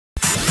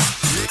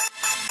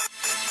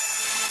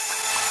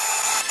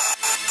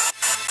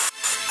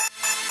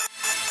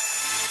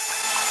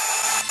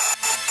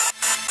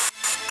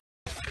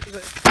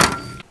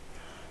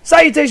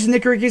Salutations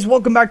NickiRickies,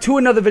 welcome back to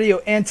another video,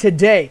 and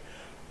today,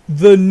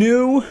 the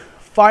new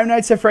Five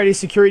Nights at Freddy's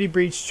Security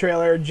Breach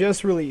trailer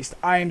just released.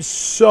 I am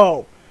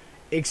so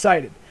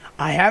excited.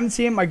 I haven't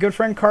seen my good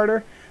friend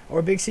Carter,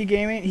 or Big C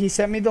Gaming, he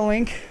sent me the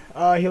link.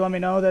 He let me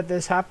know that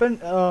this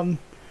happened.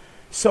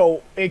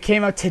 So it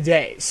came out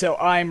today. So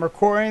I'm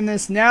recording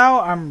this now.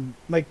 I'm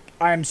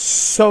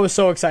so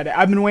excited.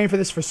 I've been waiting for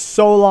this for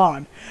so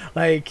long.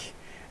 Like,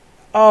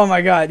 oh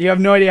my god, you have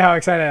no idea how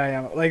excited I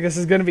am. Like, this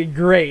is going to be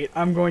great.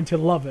 I'm going to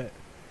love it.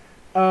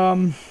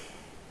 But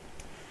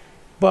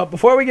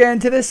before we get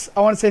into this,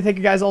 I want to say thank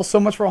you guys all so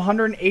much for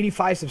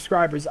 185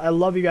 subscribers. I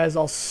love you guys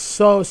all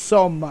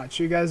so much.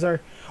 You guys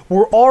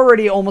we're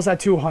already almost at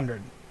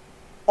 200.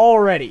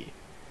 Already.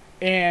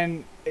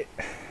 And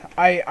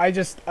I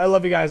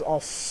love you guys all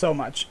so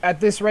much.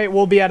 At this rate,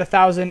 we'll be at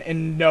 1,000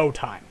 in no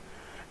time.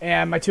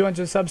 And my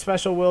 200 sub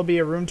special will be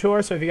a room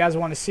tour. So if you guys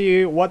want to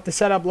see what the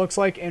setup looks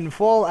like in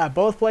full at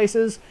both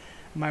places,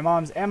 my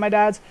mom's and my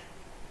dad's,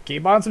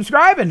 keep on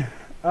subscribing.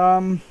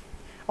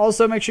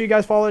 Also, make sure you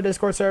guys follow the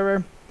Discord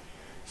server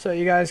so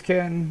you guys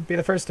can be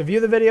the first to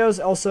view the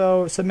videos.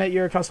 Also, submit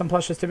your custom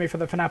plushes to me for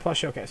the FNAF Plus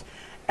Showcase.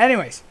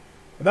 Anyways,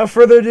 without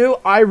further ado,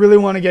 I really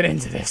want to get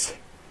into this.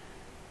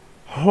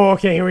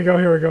 Okay, here we go.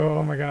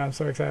 Oh my god, I'm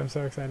so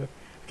excited.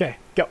 Okay,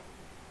 go.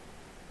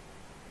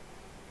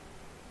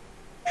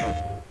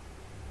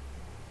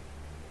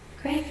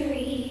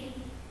 Gregory,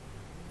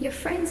 your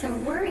friends are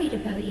worried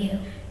about you.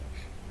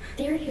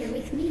 They're here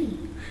with me.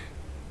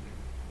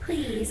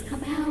 Please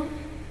come out.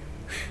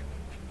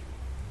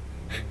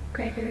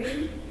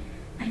 Gregory,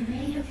 I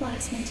may have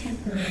lost my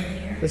temper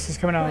earlier. This is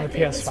coming out on the PS5.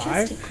 It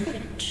was just a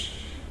glitch.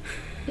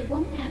 It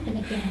won't happen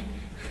again.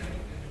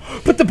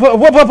 But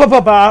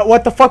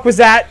what the fuck was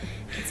that?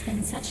 It's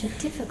been such a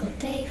difficult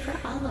day for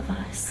all of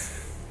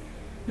us.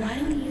 Why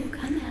don't you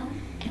come out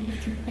and we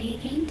can play a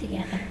game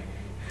together?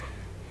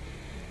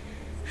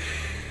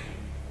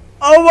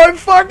 Oh my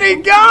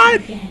fucking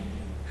god!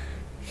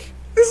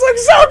 This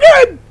looks so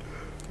good!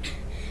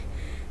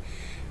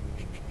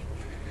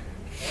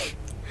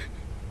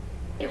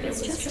 It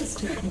was just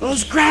a glitch.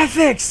 Those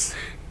graphics!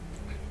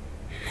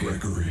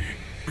 Gregory,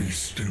 be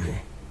still.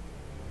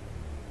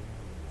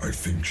 I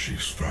think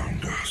she's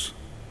found us.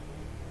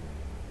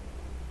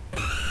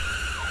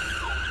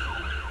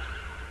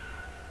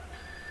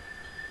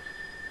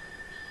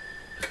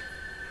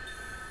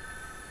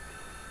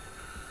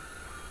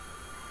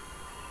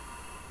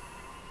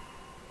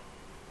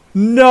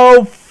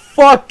 No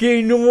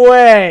fucking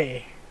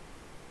way!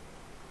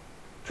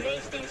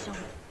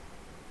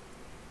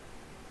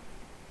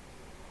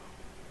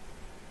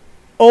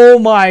 Oh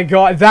my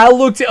god, that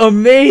looked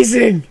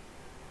amazing!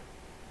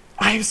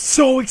 I am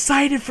so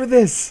excited for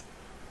this!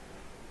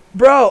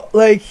 Bro,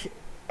 like,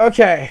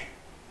 okay.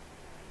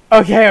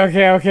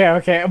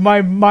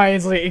 My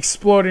mind's like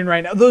exploding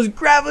right now. Those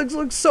graphics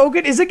look so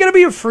good. Is it gonna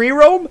be a free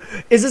roam?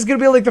 Is this gonna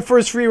be like the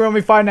first free roam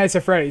in Five Nights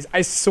at Freddy's?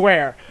 I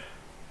swear.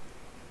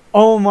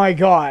 Oh my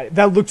god,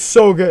 that looks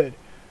so good.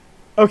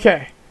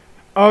 Okay,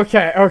 oh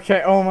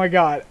my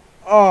god.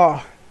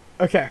 Oh,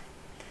 okay.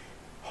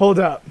 Hold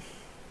up.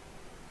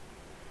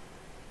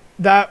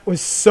 That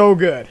was so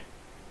good.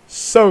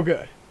 So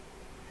good.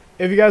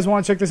 If you guys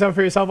want to check this out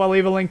for yourself, I'll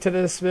leave a link to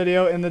this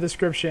video in the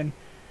description.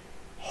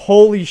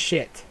 Holy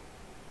shit.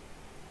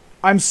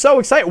 I'm so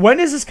excited. When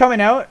is this coming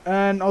out?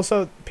 And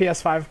also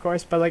PS5, of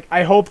course. But, like,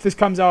 I hope this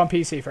comes out on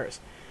PC first.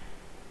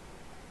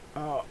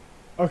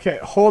 Okay,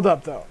 hold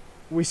up, though.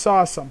 We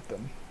saw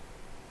something.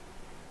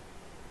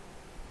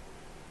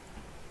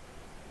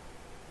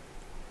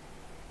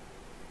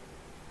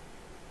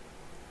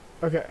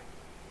 Okay.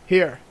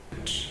 Here.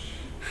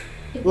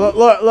 Look.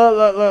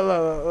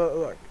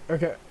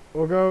 Okay.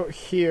 We'll go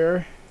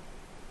here.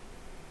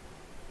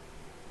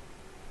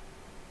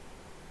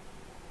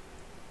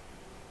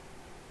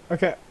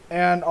 Okay,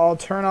 and I'll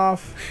turn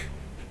off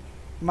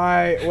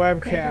my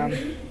webcam.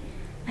 Gregory,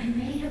 I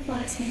may have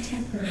lost my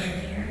temper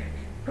earlier,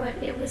 but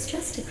it was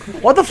just a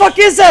glitch. What the fuck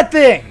is that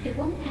thing? It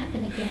won't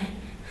happen again.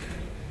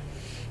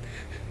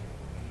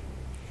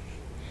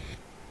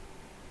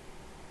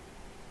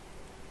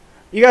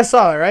 You guys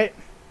saw that, right?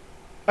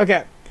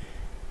 Okay.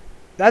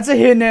 That's a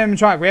hidden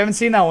animatronic. We haven't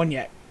seen that one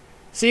yet.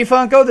 See,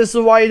 Funko, this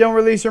is why you don't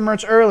release your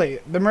merch early.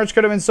 The merch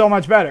could have been so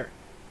much better.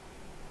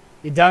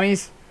 You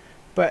dummies.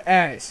 But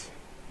anyways,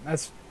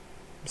 that's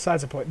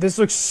besides the point. This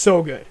looks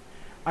so good.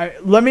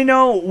 Let me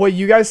know what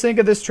you guys think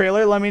of this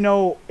trailer. Let me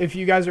know if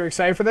you guys are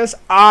excited for this.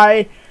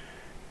 I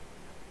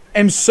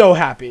am so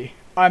happy.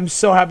 I'm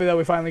so happy that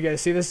we finally get to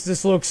see this.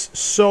 This looks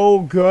so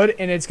good,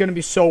 and it's going to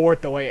be so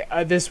worth the wait.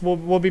 This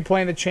we'll be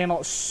playing the channel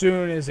as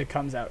soon as it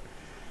comes out.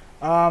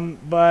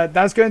 But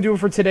that's going to do it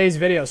for today's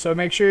video. So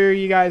make sure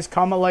you guys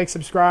comment, like,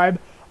 subscribe,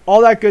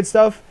 all that good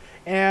stuff.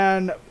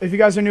 And if you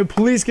guys are new,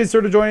 please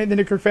consider joining the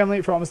NickiRickies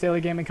family for almost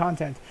daily gaming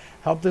content.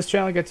 Help this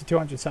channel get to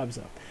 200 subs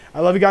up. I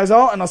love you guys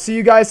all, and I'll see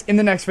you guys in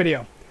the next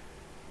video.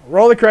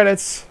 Roll the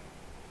credits.